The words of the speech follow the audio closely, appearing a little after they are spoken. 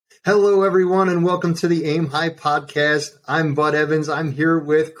Hello, everyone, and welcome to the Aim High podcast. I'm Bud Evans. I'm here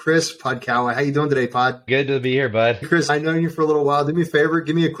with Chris Podkowa. How you doing today, Pod? Good to be here, bud. Chris, I know you for a little while. Do me a favor.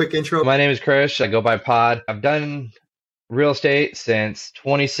 Give me a quick intro. My name is Chris. I go by Pod. I've done real estate since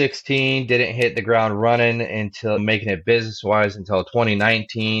 2016. Didn't hit the ground running until making it business-wise until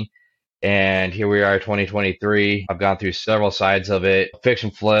 2019. And here we are, 2023. I've gone through several sides of it, fix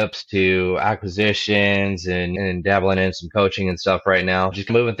and flips to acquisitions and dabbling in some coaching and stuff right now.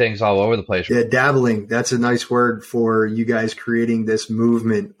 Just moving things all over the place. Yeah, dabbling. That's a nice word for you guys creating this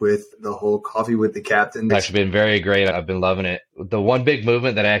movement with the whole Coffee with the Captain. It's actually been very great. I've been loving it. The one big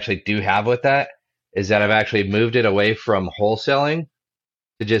movement that I actually do have with that is that I've actually moved it away from wholesaling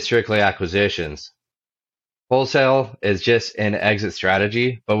to just strictly acquisitions. Wholesale is just an exit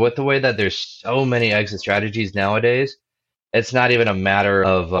strategy, but with the way that there's so many exit strategies nowadays, it's not even a matter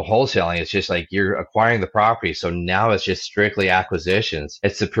of wholesaling. It's just like you're acquiring the property. So now it's just strictly acquisitions.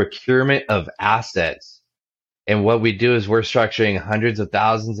 It's the procurement of assets. And what we do is we're structuring hundreds of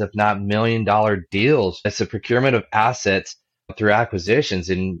thousands, if not $1 million deals. It's the procurement of assets through acquisitions.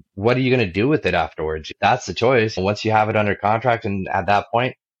 And what are you going to do with it afterwards? That's the choice. And once you have it under contract, and at that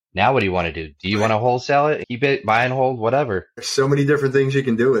point, now what do you want to do? Do you want to wholesale it, keep it, buy and hold, whatever? There's so many different things you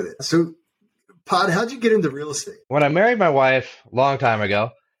can do with it. So, Pod, how'd you get into real estate? When I married my wife a long time ago,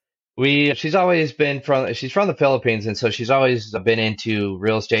 she's always been she's from the Philippines, and so she's always been into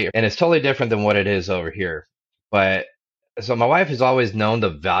real estate, and it's totally different than what it is over here. But so my wife has always known the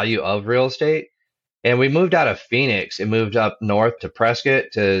value of real estate, and we moved out of Phoenix and moved up north to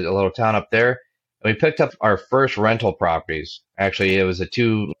Prescott, to a little town up there. And we picked up our first rental properties. Actually, it was a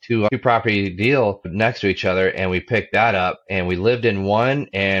two property deal next to each other, and we picked that up, and we lived in one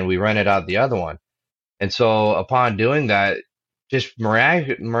and we rented out the other one. And so upon doing that, just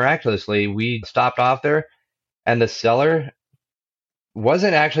miraculously, we stopped off there, and the seller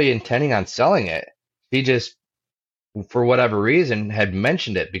wasn't actually intending on selling it. He just, for whatever reason, had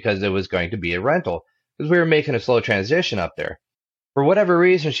mentioned it because it was going to be a rental, because we were making a slow transition up there. For whatever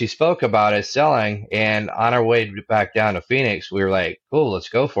reason, she spoke about it selling, and on our way back down to Phoenix, we were like, cool, let's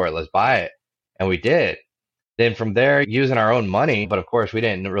go for it. Let's buy it. And we did. Then from there, using our own money, but of course, we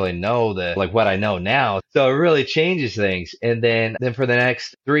didn't really know what I know now. So it really changes things. And then for the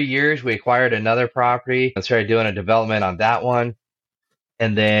next 3 years, we acquired another property and started doing a development on that one.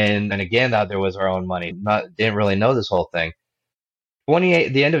 And again, that there was our own money. Didn't really know this whole thing.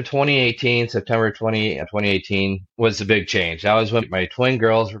 The end of 2018, September 2018 was the big change. That was when my twin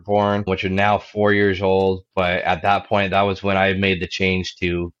girls were born, which are now 4 years old. But at that point, that was when I made the change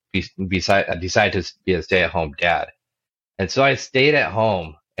to decide to be a stay-at-home dad. And so I stayed at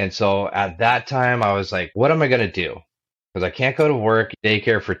home. And so at that time, I was like, what am I going to do? Because I can't go to work.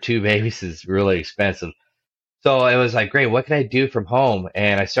 Daycare for 2 babies is really expensive. So it was like, great, what can I do from home?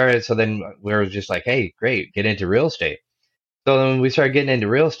 And so then we were just like, hey, great, get into real estate. So then we started getting into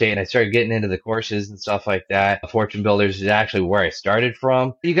real estate, and I started getting into the courses and stuff like that. Fortune Builders is actually where I started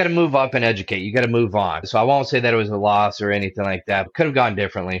from. You got to move up and educate. You got to move on. So I won't say that it was a loss or anything like that. It could have gone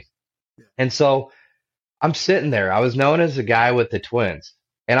differently. And so I'm sitting there. I was known as the guy with the twins,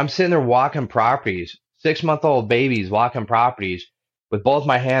 and I'm sitting there walking properties, 6-month-old babies walking properties with both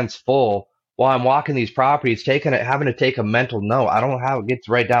my hands full while I'm walking these properties, having to take a mental note. I don't get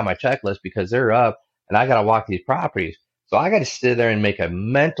to write down my checklist because they're up, and I got to walk these properties. So I got to sit there and make a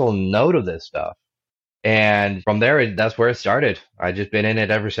mental note of this stuff. And from there, that's where it started. I've just been in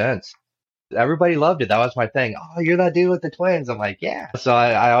it ever since. Everybody loved it. That was my thing. Oh, you're that dude with the twins. I'm like, yeah. So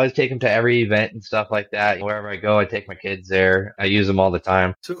I always take them to every event and stuff like that. Wherever I go, I take my kids there. I use them all the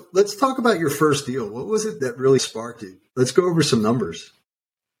time. So let's talk about your first deal. What was it that really sparked it? Let's go over some numbers.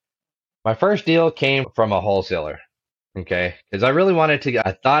 My first deal came from a wholesaler. Okay. Because I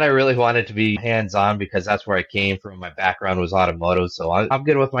thought I really wanted to be hands-on because that's where I came from. My background was automotive. So I'm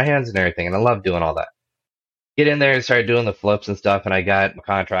good with my hands and everything. And I love doing all that. Get in there and start doing the flips and stuff. And I got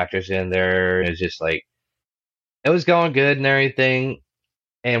contractors in there. And it's just like, it was going good and everything.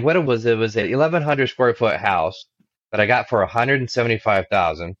 And what it was an 1,100 square foot house that I got for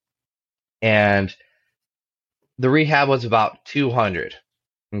 $175,000. And the rehab was about 200.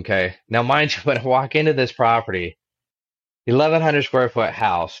 Okay. Now, mind you, when I walk into this property, 1,100 square foot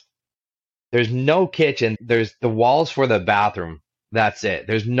house, there's no kitchen. There's the walls for the bathroom. That's it.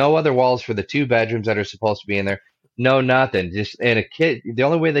 There's no other walls for the 2 bedrooms that are supposed to be in there. No, nothing. Just the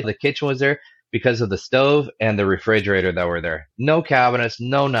only way that the kitchen was there because of the stove and the refrigerator that were there. No cabinets,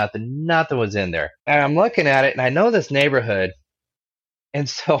 no nothing. Nothing was in there. And I'm looking at it, and I know this neighborhood. And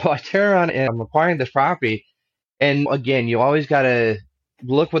so I turn around and I'm acquiring this property. And again, you always got to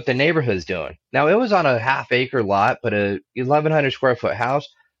look what the neighborhood's doing. Now, it was on a half acre lot, but a 1,100 square foot house.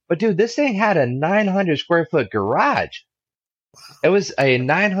 But dude, this thing had a 900 square foot garage. It was a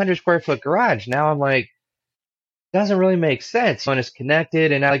 900 square foot garage. Now I'm like, doesn't really make sense when it's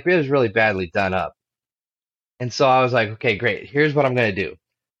connected, and like it was really badly done up. And so I was like, okay, great. Here's what I'm going to do.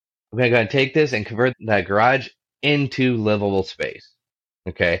 I'm going to go and take this and convert that garage into livable space.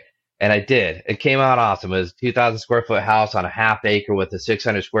 Okay. And I did. It came out awesome. It was a 2,000 square foot house on a half acre with a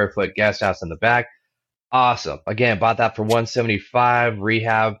 600 square foot guest house in the back. Awesome. Again, bought that for 175.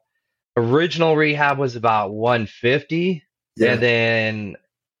 Rehab. Original rehab was about 150. Yeah. And then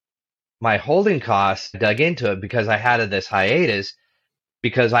my holding costs dug into it because I had this hiatus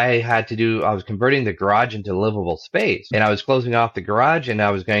because I was converting the garage into livable space, and I was closing off the garage, and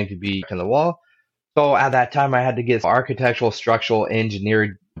I was going to be in the wall. So at that time I had to get architectural, structural,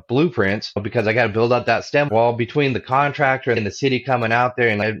 engineered blueprints because I got to build up that stem wall between the contractor and the city coming out there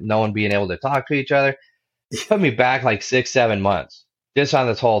and no one being able to talk to each other. It put me back like 6-7 months just on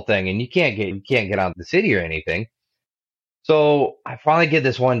this whole thing. And you can't get out of the city or anything. So I finally get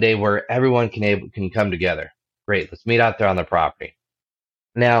this one day where everyone can come together. Great. Let's meet out there on the property.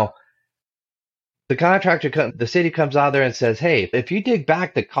 Now, the city comes out there and says, hey, if you dig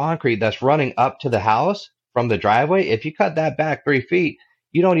back the concrete that's running up to the house from the driveway, if you cut that back 3 feet,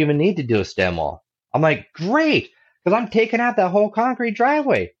 you don't even need to do a stem wall. I'm like, great, because I'm taking out that whole concrete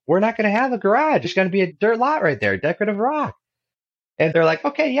driveway. We're not going to have a garage. It's going to be a dirt lot right there, decorative rock. And they're like,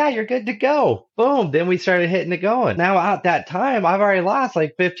 okay, yeah, you're good to go. Boom. Then we started hitting it going. Now, at that time, I've already lost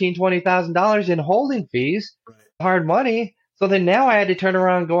like $15,000, $20,000 in holding fees, hard money. So then now I had to turn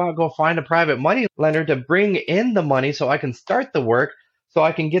around and go find a private money lender to bring in the money so I can start the work, so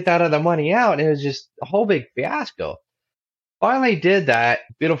I can get that other money out. And it was just a whole big fiasco. Finally did that.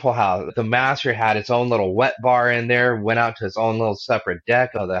 Beautiful house. The master had its own little wet bar in there, went out to its own little separate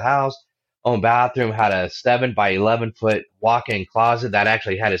deck of the house. Own bathroom, had a 7 by 11 foot walk-in closet that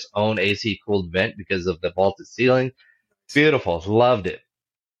actually had its own AC cooled vent because of the vaulted ceiling. Beautiful. Loved it.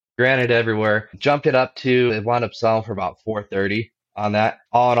 Granite everywhere. Jumped it up to, it wound up selling for about $430 on that.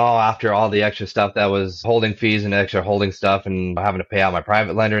 All in all, after all the extra stuff that was holding fees and extra holding stuff and having to pay out my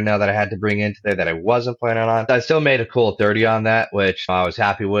private lender now that I had to bring into there that I wasn't planning on, I still made a cool 30 on that, which I was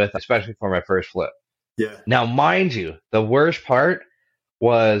happy with, especially for my first flip. Yeah. Now, mind you, the worst part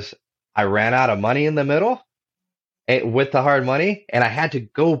was I ran out of money in the middle with the hard money, and I had to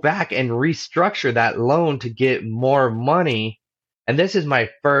go back and restructure that loan to get more money. And this is my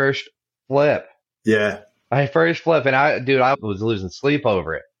first flip. Yeah. My first flip. And I was losing sleep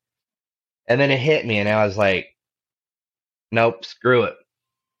over it. And then it hit me, and I was like, nope, screw it.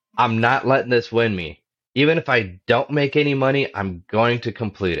 I'm not letting this win me. Even if I don't make any money, I'm going to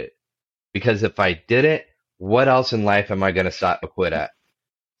complete it. Because if I didn't, what else in life am I going to stop or quit at?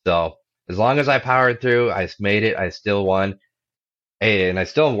 So as long as I powered through, I made it. I still won. Hey, and I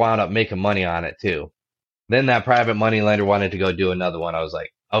still wound up making money on it too. Then that private money lender wanted to go do another one. I was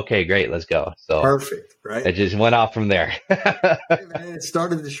like, okay, great, let's go. So perfect, right? It just went off from there. Hey, man, it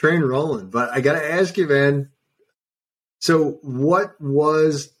started the train rolling. But I got to ask you, man, so what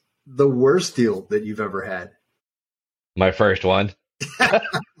was the worst deal that you've ever had? My first one.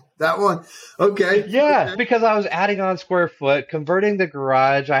 That one. Okay. Yeah, okay. Because I was adding on square foot, converting the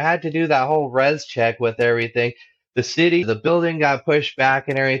garage. I had to do that whole res check with everything. The building got pushed back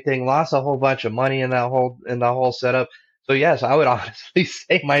and everything, lost a whole bunch of money in the whole setup. So yes, I would honestly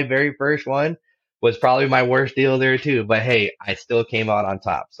say my very first one was probably my worst deal there too. But hey, I still came out on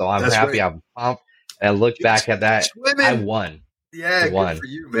top. So I'm happy. Right. I'm pumped. And I look back at that. Swimming. I won. Yeah, good for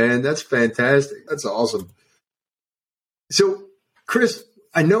you, man. That's fantastic. That's awesome. So, Chris,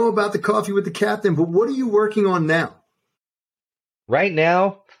 I know about the Coffee with the Captain, but what are you working on now? Right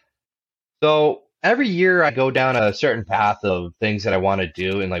now, so every year I go down a certain path of things that I want to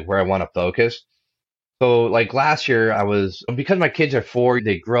do and like where I want to focus. So like last year because my kids are 4,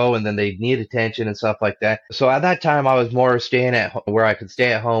 they grow and then they need attention and stuff like that. So at that time I was more staying at home where I could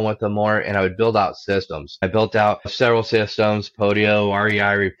stay at home with them more, and I would build out systems. I built out several systems, Podio,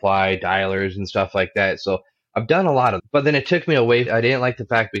 REI Reply, dialers and stuff like that. So I've done a lot of, but then it took me away. I didn't like the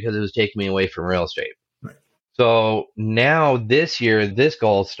fact because it was taking me away from real estate. Right. So now this year, this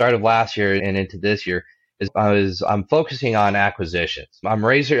goal started last year and into this year I'm focusing on acquisitions.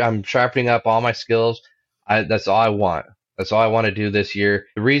 I'm sharpening up all my skills. That's all I want. That's all I want to do this year.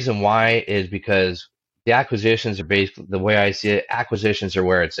 The reason why is because the acquisitions are basically, the way I see it, acquisitions are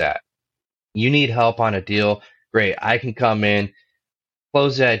where it's at. You need help on a deal. Great. I can come in,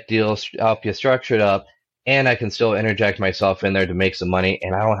 close that deal, help you structure it up, and I can still interject myself in there to make some money,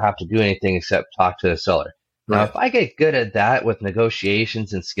 and I don't have to do anything except talk to the seller. Right. Now, if I get good at that with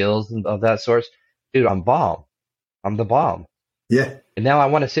negotiations and skills and of that sort, dude, I'm bomb. I'm the bomb. Yeah. And now I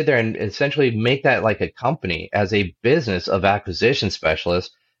want to sit there and essentially make that like a company as a business of acquisition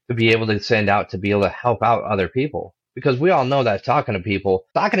specialists to be able to send out to be able to help out other people. Because we all know that talking to people,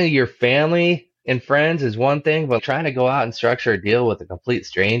 talking to your family and friends is one thing, but trying to go out and structure a deal with a complete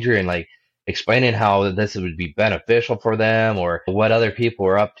stranger and like explaining how this would be beneficial for them or what other people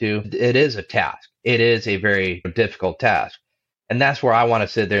are up to, it is a task. It is a very difficult task. And that's where I want to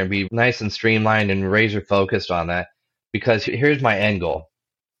sit there and be nice and streamlined and razor focused on that. Because here's my end goal.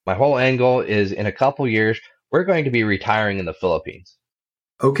 My whole end goal is in a couple years, we're going to be retiring in the Philippines.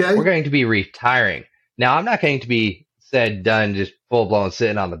 Okay. We're going to be retiring. Now, I'm not going to be said, done, just full blown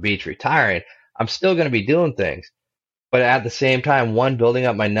sitting on the beach retiring. I'm still going to be doing things. But at the same time, one, building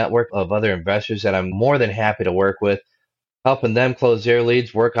up my network of other investors that I'm more than happy to work with, helping them close their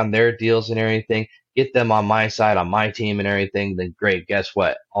leads, work on their deals and everything, get them on my side, on my team and everything. Then great, guess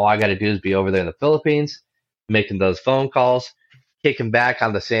what? All I got to do is be over there in the Philippines, making those phone calls, kicking back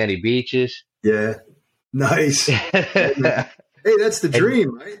on the sandy beaches. Yeah. Nice. Hey, that's the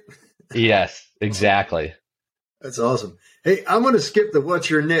dream, right? Yes, exactly. That's awesome. Hey, I'm going to skip the what's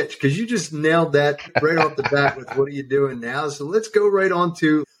your niche because you just nailed that right off the bat with what are you doing now. So let's go right on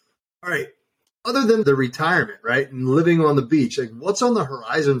to, all right, other than the retirement, right, and living on the beach, like what's on the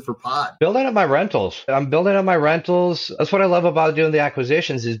horizon for Pod? Building up my rentals. I'm building up my rentals. That's what I love about doing the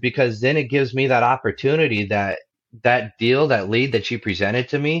acquisitions is because then it gives me that opportunity that deal, that lead that you presented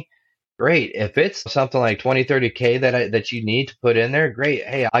to me. Great. If it's something like 20, 30K that you need to put in there, great.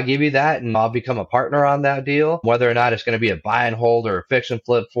 Hey, I'll give you that and I'll become a partner on that deal, whether or not it's going to be a buy and hold or a fix and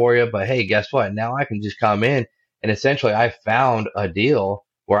flip for you. But hey, guess what? Now I can just come in and essentially I found a deal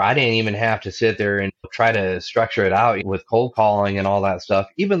where I didn't even have to sit there and try to structure it out with cold calling and all that stuff,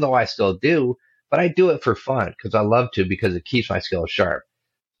 even though I still do, but I do it for fun because I love to because it keeps my skills sharp.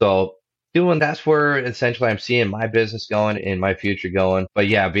 So that's where essentially I'm seeing my business going and my future going. But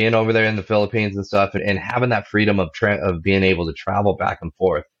yeah, being over there in the Philippines and stuff and having that freedom of being able to travel back and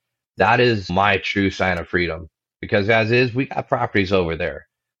forth, that is my true sign of freedom. Because as is, we got properties over there.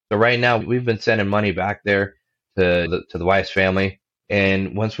 So right now we've been sending money back there to the wife's family.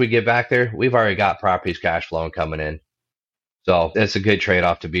 And once we get back there, we've already got properties cash flowing coming in. So it's a good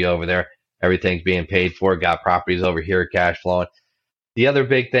trade-off to be over there. Everything's being paid for, got properties over here, cash flowing. The other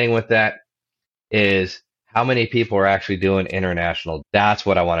big thing with that is how many people are actually doing international. That's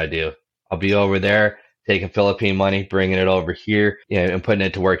what I want to do. I'll be over there taking Philippine money, bringing it over here, and putting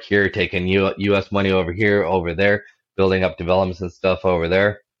it to work here, taking U.S. money over here, over there, building up developments and stuff over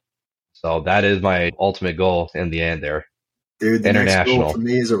there. So that is my ultimate goal in the end there. Dude, the next goal for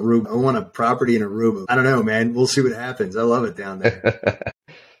me is Aruba. I want a property in Aruba. I don't know, man. We'll see what happens. I love it down there.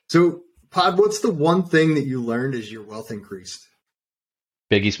 So, Pod, what's the one thing that you learned as your wealth increased?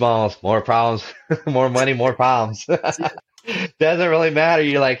 Biggie Smalls, more problems, more money, more problems. Doesn't really matter.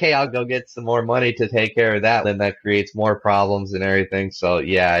 You're like, hey, I'll go get some more money to take care of that. Then that creates more problems and everything. So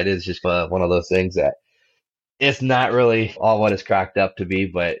yeah, it is just one of those things that it's not really all what it's cracked up to be.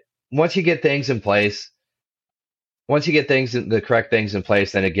 But once you get things in place, the correct things in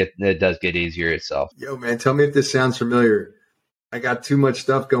place, then it does get easier itself. Yo, man, tell me if this sounds familiar. I got too much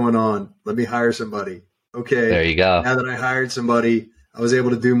stuff going on. Let me hire somebody. Okay. There you go. Now that I hired somebody, I was able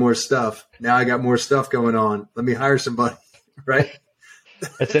to do more stuff. Now I got more stuff going on. Let me hire somebody, right?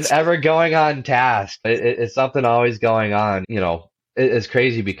 It's an ever going on task. It's something always going on. It's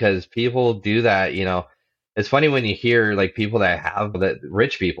crazy because people do that. It's funny when you hear like people that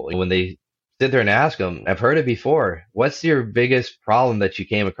rich people, when they sit there and ask them, I've heard it before. What's your biggest problem that you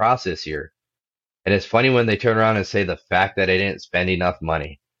came across this year? And it's funny when they turn around and say the fact that I didn't spend enough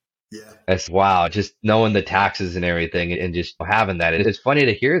money. Yeah. That's wow. Just knowing the taxes and everything and just having that. It's funny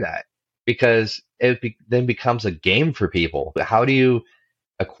to hear that because then becomes a game for people. How do you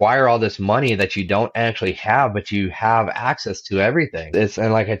acquire all this money that you don't actually have, but you have access to everything?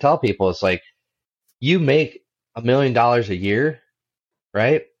 And like I tell people, it's like you make $1 million a year,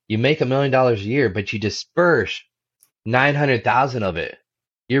 right? You make $1 million a year, but you disperse 900,000 of it.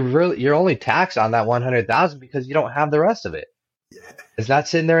 You're only taxed on that 100,000 because you don't have the rest of it. Yeah. It's not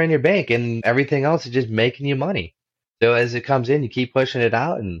sitting there in your bank, and everything else is just making you money. So as it comes in, you keep pushing it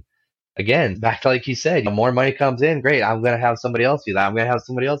out. And again, back to like you said, more money comes in, great. I'm going to have somebody else do that. I'm going to have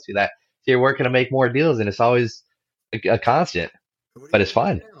somebody else do that. So you're working to make more deals, and it's always a constant, but it's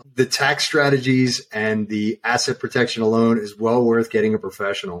fun. The tax strategies and the asset protection alone is well worth getting a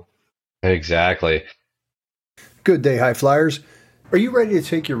professional. Exactly. Good day, high flyers. Are you ready to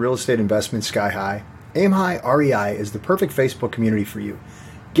take your real estate investment sky high? Aim High REI is the perfect Facebook community for you.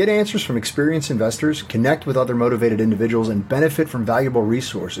 Get answers from experienced investors, connect with other motivated individuals, and benefit from valuable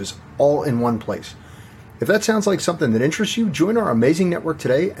resources all in one place. If that sounds like something that interests you, join our amazing network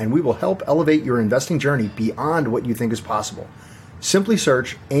today and we will help elevate your investing journey beyond what you think is possible. Simply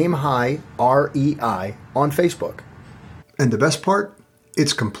search Aim High REI on Facebook. And the best part,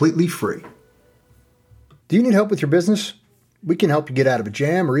 it's completely free. Do you need help with your business? We can help you get out of a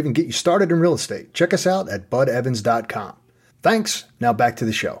jam or even get you started in real estate. Check us out at budevans.com. Thanks. Now back to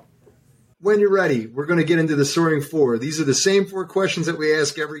the show. When you're ready, we're going to get into the Soaring 4. These are the same 4 questions that we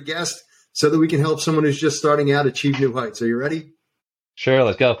ask every guest so that we can help someone who's just starting out achieve new heights. Are you ready? Sure,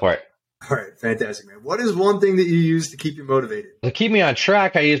 let's go for it. All right, fantastic, man. What is one thing that you use to keep you motivated? To keep me on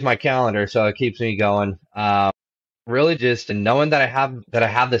track, I use my calendar, so it keeps me going. Really just knowing that I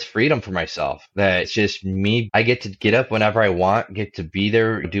have this freedom for myself, that it's just me. I get to get up whenever I want, get to be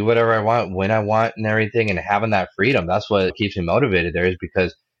there, do whatever I want, when I want and everything, and having that freedom. That's what keeps me motivated there, is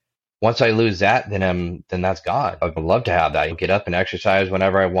because once I lose that, then that's gone. I would love to have that. I can get up and exercise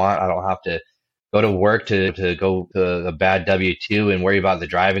whenever I want. I don't have to go to work to go to a bad W-2 and worry about the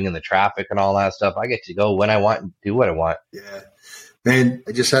driving and the traffic and all that stuff. I get to go when I want and do what I want. Yeah. Man,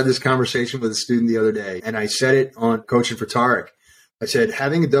 I just had this conversation with a student the other day, and I said it on Coaching for Tarek. I said,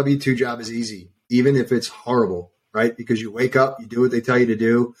 having a W-2 job is easy, even if it's horrible, right? Because you wake up, you do what they tell you to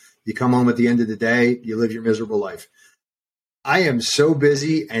do. You come home at the end of the day, you live your miserable life. I am so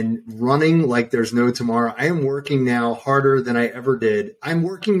busy and running like there's no tomorrow. I am working now harder than I ever did. I'm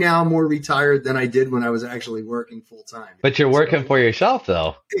working now more retired than I did when I was actually working full time. But you're working for yourself,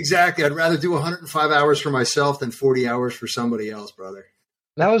 though. Exactly. I'd rather do 105 hours for myself than 40 hours for somebody else, brother.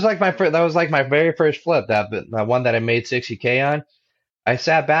 That was like my very first flip. That one that I made 60K on. I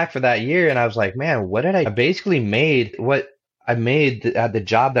sat back for that year and I was like, man, what did I basically made what I made at the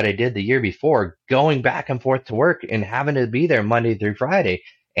job that I did the year before, going back and forth to work and having to be there Monday through Friday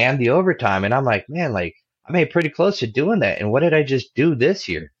and the overtime. And I'm like, man, like I made pretty close to doing that. And what did I just do this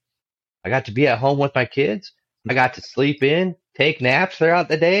year? I got to be at home with my kids. I got to sleep in, take naps throughout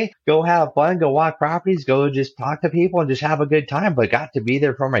the day, go have fun, go walk properties, go just talk to people and just have a good time, but got to be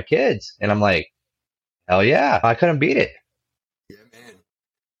there for my kids. And I'm like, hell yeah, I couldn't beat it. Yeah, man.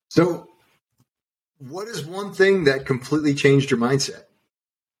 So what is one thing that completely changed your mindset?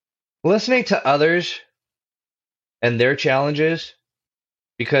 Listening to others and their challenges,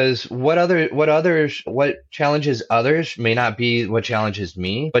 because what challenges others may not be what challenges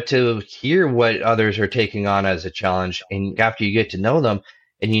me, but to hear what others are taking on as a challenge, and after you get to know them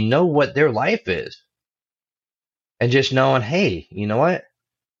and you know what their life is, and just knowing, hey, you know what?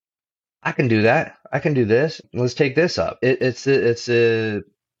 I can do that. I can do this. Let's take this up.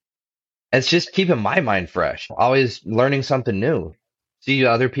 It's just keeping my mind fresh, always learning something new. See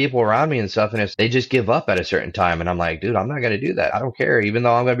other people around me and stuff, and if they just give up at a certain time, and I'm like, dude, I'm not going to do that. I don't care. Even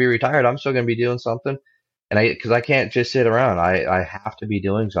though I'm going to be retired, I'm still going to be doing something. And because I can't just sit around. I have to be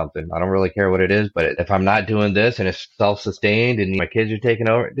doing something. I don't really care what it is, but if I'm not doing this and it's self-sustained and my kids are taking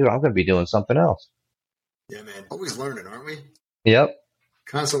over, dude, I'm going to be doing something else. Yeah, man. Always learning, aren't we? Yep.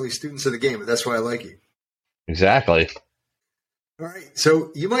 Constantly students of the game, but that's why I like you. Exactly. All right.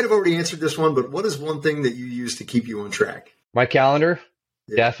 So you might have already answered this one, but what is one thing that you use to keep you on track? My calendar,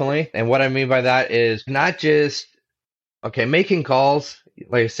 definitely. And what I mean by that is not just, making calls.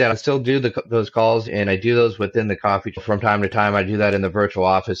 Like I said, I still do those calls, and I do those within the coffee from time to time. I do that in the virtual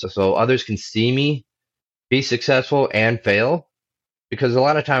office so others can see me be successful and fail, because a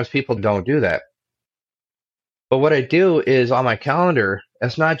lot of times people don't do that. But what I do is on my calendar,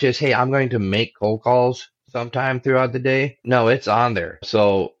 it's not just, hey, I'm going to make cold calls sometime throughout the day. No, it's on there.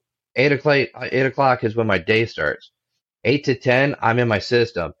 So 8 o'clock is when my day starts. 8 to 10, I'm in my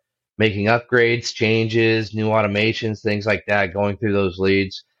system, making upgrades, changes, new automations, things like that, going through those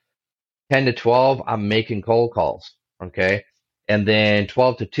leads. 10 to 12, I'm making cold calls, okay? And then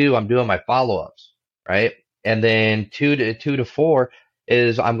 12 to 2, I'm doing my follow-ups, right? And then 2 to 4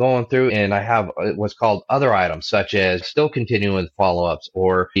 is I'm going through and I have what's called other items, such as still continuing with follow-ups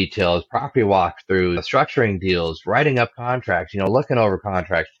or details, property walkthrough, structuring deals, writing up contracts, looking over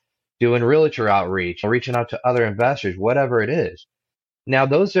contracts, doing realtor outreach, reaching out to other investors, whatever it is. Now,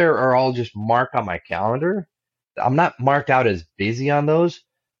 those are all just marked on my calendar. I'm not marked out as busy on those,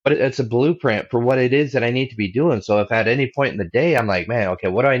 but it's a blueprint for what it is that I need to be doing. So if at any point in the day, I'm like, man, okay,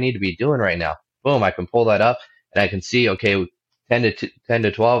 what do I need to be doing right now? Boom, I can pull that up and I can see, okay, 10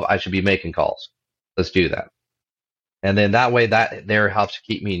 to 12, I should be making calls. Let's do that. And then that way that there helps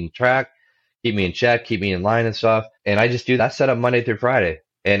keep me in track, keep me in check, keep me in line and stuff. And I just do that setup Monday through Friday.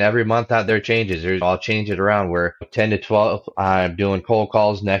 And every month that there changes. I'll change it around where 10 to 12, I'm doing cold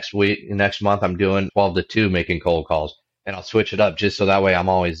calls next month, I'm doing 12 to 2 making cold calls. And I'll switch it up just so that way I'm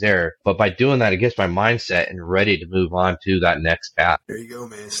always there. But by doing that, it gets my mindset and ready to move on to that next path. There you go,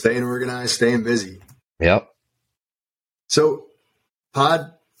 man. Staying organized, staying busy. Yep. So,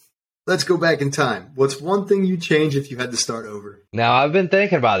 Pod, let's go back in time. What's one thing you'd change if you had to start over? Now, I've been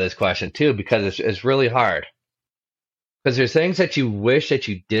thinking about this question too, because it's really hard. Because there's things that you wish that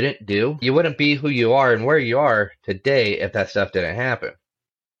you didn't do. You wouldn't be who you are and where you are today if that stuff didn't happen.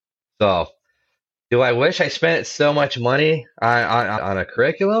 So, do I wish I spent so much money on a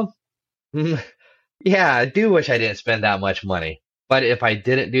curriculum? Yeah, I do wish I didn't spend that much money. But if I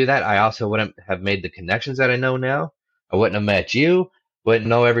didn't do that, I also wouldn't have made the connections that I know now. I wouldn't have met you, wouldn't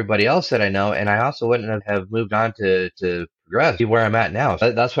know everybody else that I know, and I also wouldn't have moved on to progress, be where I'm at now.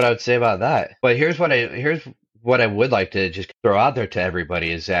 So that's what I would say about that. But here's what I would like to just throw out there to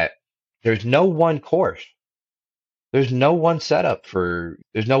everybody is that there's no one course. There's no one setup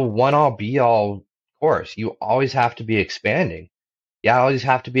there's no one all be all course. You always have to be expanding. You always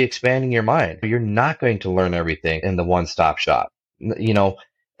have to be expanding your mind. You're not going to learn everything in the one-stop shop. You know,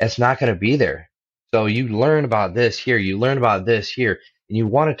 it's not going to be there. So you learn about this here, you learn about this here, and you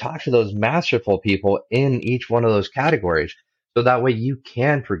want to talk to those masterful people in each one of those categories. So that way you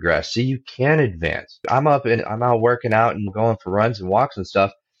can progress, so you can advance. I'm out working out and going for runs and walks and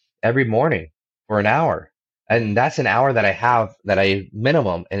stuff every morning for an hour. And that's an hour that I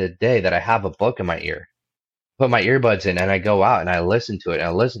minimum in a day that I have a book in my ear. Put my earbuds in and I go out and I listen to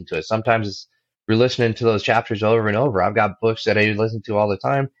it. Sometimes we're listening to those chapters over and over. I've got books that I listen to all the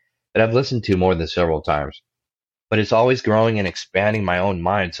time that I've listened to more than several times. But it's always growing and expanding my own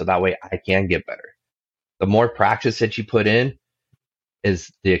mind so that way I can get better. The more practice that you put in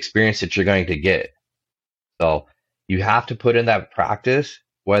is the experience that you're going to get. So you have to put in that practice,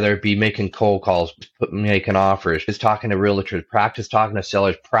 whether it be making cold calls, making offers, just talking to realtors, practice talking to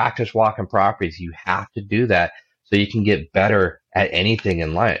sellers, practice walking properties. You have to do that so you can get better at anything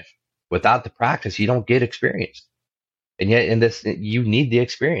in life. Without the practice, you don't get experience. And yet in this, you need the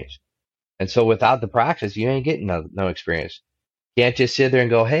experience. And so without the practice, you ain't getting no experience. You can't just sit there and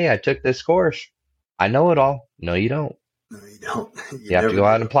go, hey, I took this course. I know it all. No, you don't. No, you don't. You have to go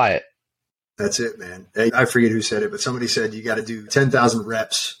out and apply it. That's it, man. I forget who said it, but somebody said you got to do 10,000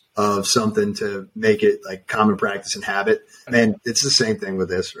 reps of something to make it like common practice and habit. Man, it's the same thing with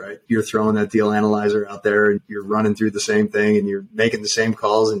this, right? You're throwing that deal analyzer out there and you're running through the same thing and you're making the same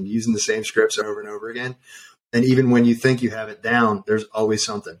calls and using the same scripts over and over again. And even when you think you have it down, there's always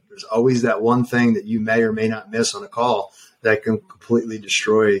something. There's always that one thing that you may or may not miss on a call that can completely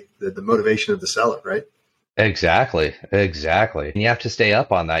destroy the motivation of the seller, right? Exactly. And you have to stay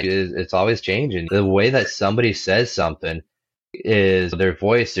up on that. It's always changing. The way that somebody says something is their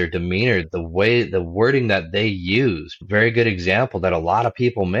voice, their demeanor, the wording that they use. Very good example that a lot of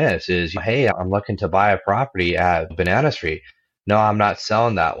people miss is, hey, I'm looking to buy a property at Banana Street. No, I'm not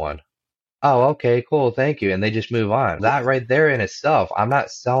selling that one. Oh, okay, cool. Thank you. And they just move on. That right there in itself, I'm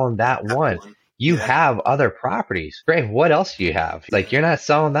not selling that one. You have other properties. Great. What else do you have? Like, you're not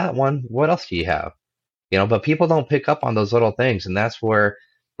selling that one. What else do you have? But people don't pick up on those little things. And that's where,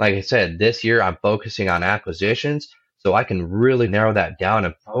 like I said, this year I'm focusing on acquisitions so I can really narrow that down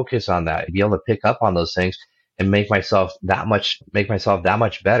and focus on that, be able to pick up on those things and make myself that much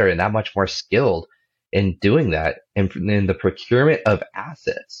better and that much more skilled in doing that in the procurement of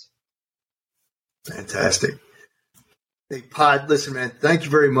assets. Fantastic. Hey, Pod, listen, man, thank you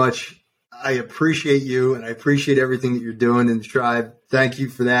very much. I appreciate you and I appreciate everything that you're doing in the tribe. Thank you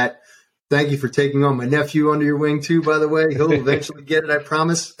for that. Thank you for taking on my nephew under your wing, too, by the way. He'll eventually get it, I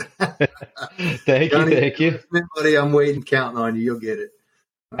promise. Thank you. Buddy, I'm waiting, counting on you. You'll get it.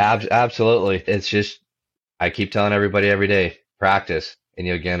 Absolutely. It's just, I keep telling everybody every day, practice, and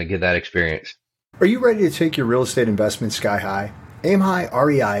you're going to get that experience. Are you ready to take your real estate investment sky high? Aim High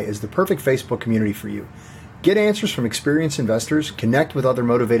REI is the perfect Facebook community for you. Get answers from experienced investors, connect with other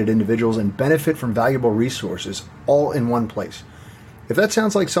motivated individuals, and benefit from valuable resources all in one place. If that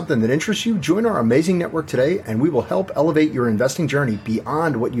sounds like something that interests you, join our amazing network today and we will help elevate your investing journey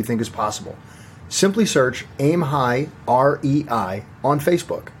beyond what you think is possible. Simply search Aim High REI on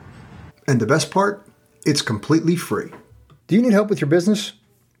Facebook. And the best part, it's completely free. Do you need help with your business?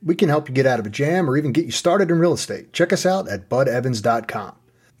 We can help you get out of a jam or even get you started in real estate. Check us out at budevans.com.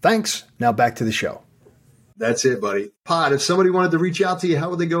 Thanks. Now back to the show. That's it, buddy. Pod, if somebody wanted to reach out to you, how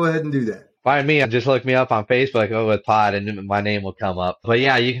would they go ahead and do that? Find me, just look me up on Facebook with Pod and my name will come up. But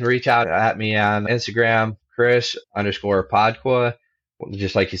yeah, you can reach out at me on Instagram, Chris_Podkowa,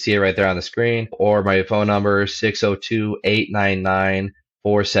 just like you see it right there on the screen, or my phone number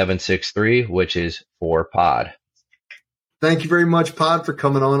 602-899-4763, which is for Pod. Thank you very much, Pod, for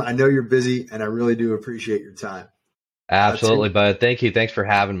coming on. I know you're busy and I really do appreciate your time. Absolutely, bud. Thank you. Thanks for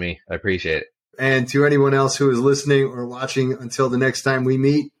having me. I appreciate it. And to anyone else who is listening or watching, until the next time we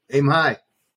meet, aim high.